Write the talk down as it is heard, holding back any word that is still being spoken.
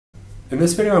In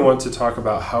this video, I want to talk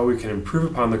about how we can improve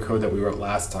upon the code that we wrote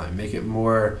last time, make it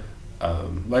more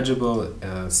legible,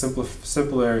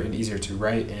 simpler, and easier to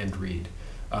write and read.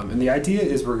 And the idea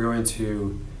is we're going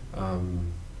to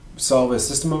solve a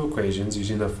system of equations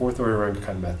using the fourth order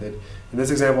Runge-Kutta method. In this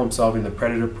example, I'm solving the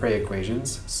predator-prey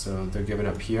equations, so they're given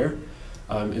up here.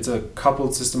 It's a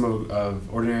coupled system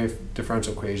of ordinary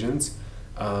differential equations.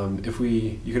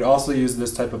 You could also use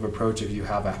this type of approach if you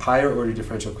have a higher order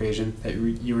differential equation that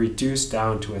you reduce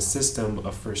down to a system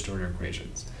of first order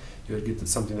equations. You would get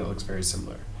something that looks very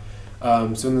similar.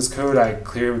 So in this code, I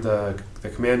clear the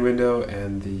command window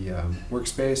and the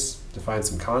workspace, define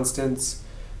some constants,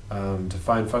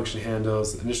 define function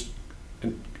handles,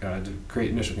 to create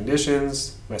initial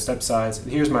conditions, my step size,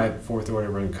 and here's my fourth order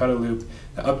Runge-Kutta loop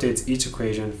that updates each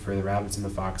equation for the rabbits and the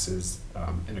foxes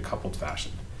in a coupled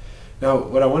fashion. Now,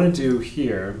 what I want to do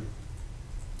here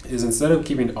is instead of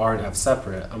keeping r and f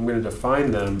separate, I'm going to define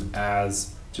them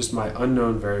as just my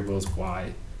unknown variables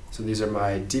y. So these are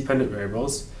my dependent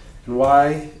variables, and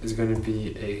y is going to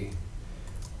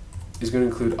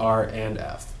include r and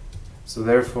f. So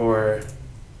therefore,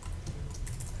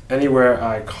 anywhere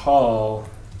I call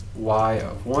y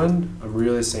of 1, I'm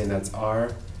really saying that's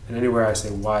r, and anywhere I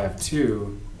say y of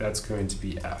 2, that's going to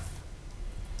be f.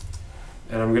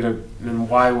 And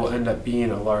y will end up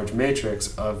being a large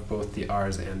matrix of both the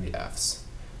r's and the f's.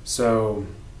 So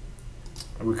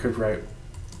we could write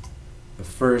the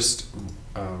first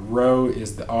row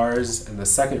is the r's, and the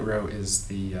second row is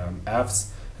the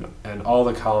f's, and all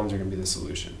the columns are going to be the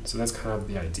solution. So that's kind of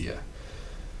the idea.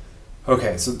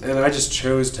 Okay, and I just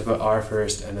chose to put r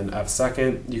first and then f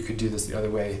second. You could do this the other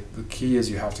way. The key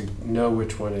is you have to know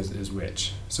which one is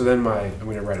which. So then I'm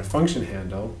going to write a function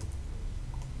handle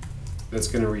that's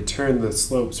going to return the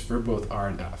slopes for both r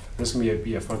and f. This is going to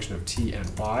be a function of t and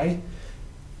y,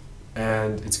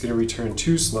 and it's going to return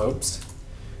two slopes.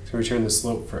 It's going to return the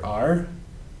slope for r,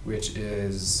 which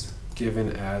is given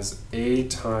as a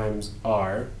times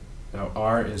r. Now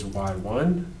r is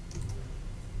y1,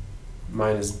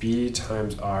 minus b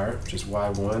times r, which is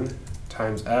y1,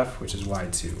 times f, which is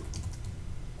y2.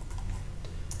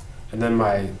 And then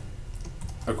my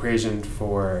equation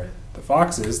for the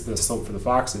foxes, the slope for the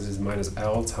foxes is minus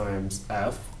L times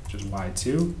F, which is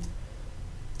y2,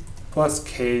 plus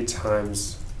K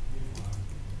times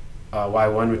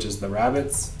y1, which is the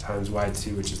rabbits, times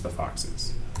y2, which is the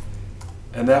foxes.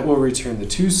 And that will return the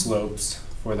two slopes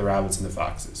for the rabbits and the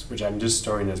foxes, which I'm just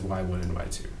storing as y1 and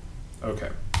y2.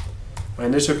 Okay. My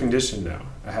initial condition now,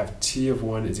 I have t of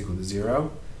 1 is equal to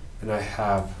 0, and I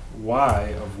have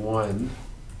y of 1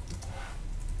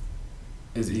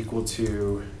 is equal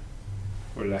to,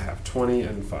 what did I have, 20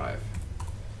 and 5.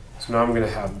 So now I'm going to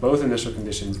have both initial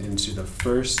conditions into the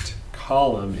first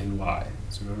column in y.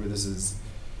 So remember,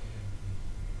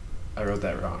 I wrote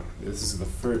that wrong. This is the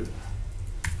first.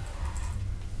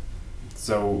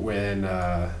 So when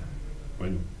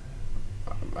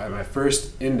my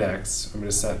first index, I'm going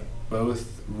to set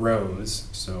both rows,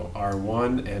 so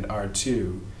r1 and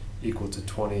r2 equal to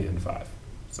 20 and 5.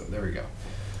 So there we go.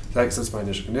 That's my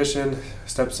initial condition.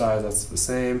 Step size, that's the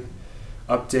same.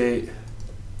 Update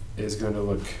is going to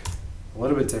look a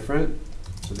little bit different.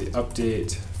 So the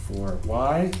update for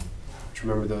y, which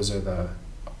remember those are the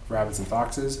rabbits and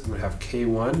foxes, I'm going to have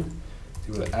k1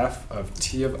 equal to f of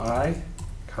t of I,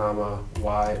 comma,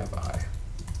 y of I.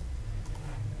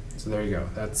 So there you go.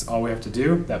 That's all we have to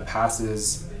do. That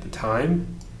passes the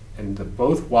time and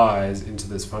both y's into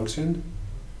this function.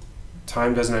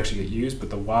 Time doesn't actually get used, but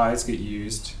the y's get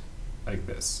used like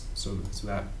this. So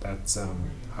that's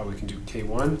how we can do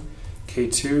k1.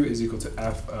 k2 is equal to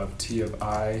f of t of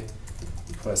I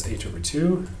plus h over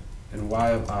 2, and y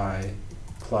of I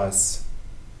plus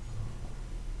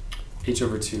h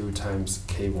over 2 times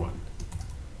k1.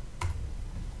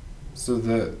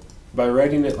 So by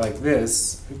writing it like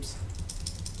this,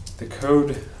 the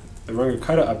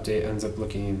Runge-Kutta update ends up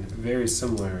looking very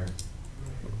similar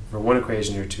for one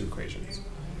equation or two equations.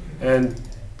 And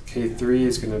K3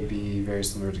 is going to be very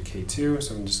similar to K2,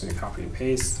 so I'm just going to copy and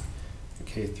paste.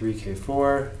 K3,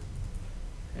 K4,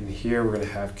 and here we're going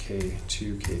to have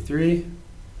K2, K3,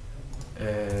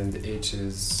 and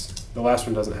the last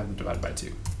one doesn't have them divided by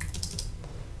 2.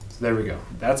 So there we go.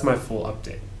 That's my full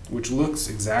update, which looks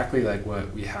exactly like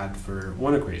what we had for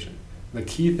one equation. The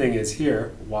key thing is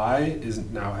here, y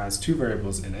now has two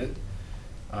variables in it.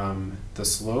 The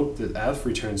slope, the f,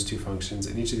 returns two functions,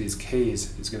 and each of these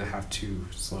k's is going to have two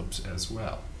slopes as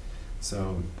well.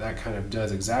 So that kind of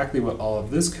does exactly what all of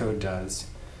this code does,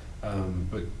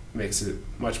 but makes it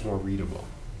much more readable.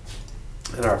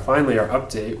 And finally, our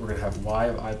update, we're going to have y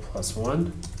of I plus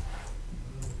 1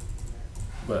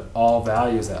 but all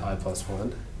values at I plus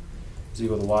 1 is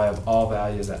equal to y of all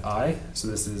values at I. So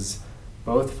this is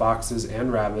both foxes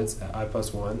and rabbits at I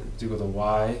plus 1 is equal to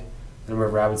y, the number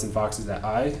of rabbits and foxes at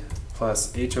I,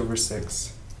 plus h over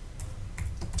 6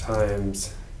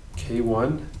 times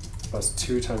k1 plus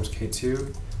 2 times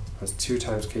k2 plus 2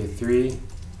 times k3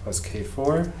 plus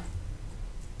k4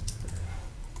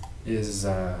 is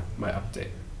my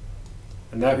update.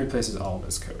 And that replaces all of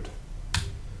this code.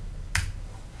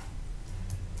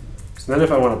 So then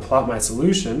if I want to plot my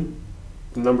solution,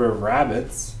 the number of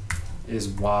rabbits is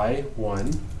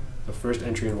y1, the first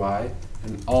entry in y,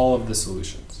 and all of the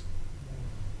solutions.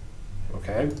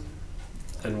 Okay?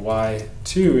 And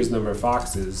y2 is the number of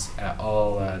foxes at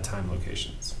all time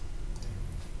locations.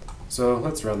 So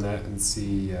let's run that and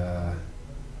see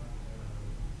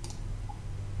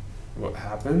what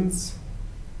happens.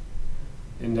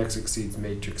 Index exceeds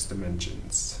matrix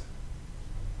dimensions.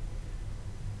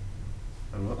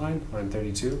 On what line? Line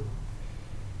 32?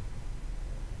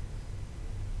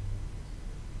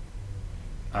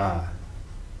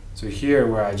 So here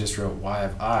where I just wrote y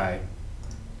of I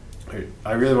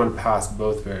really want to pass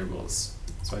both variables.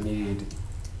 So I need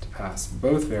to pass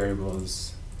both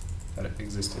variables that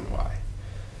exist in y.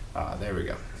 There we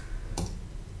go.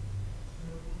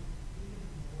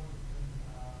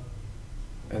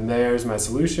 And there's my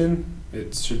solution.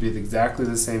 It should be exactly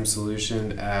the same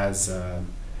solution as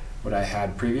what I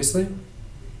had previously.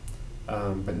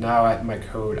 But now my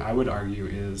code, I would argue,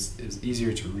 is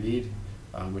easier to read,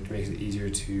 which makes it easier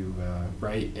to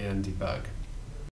write and debug.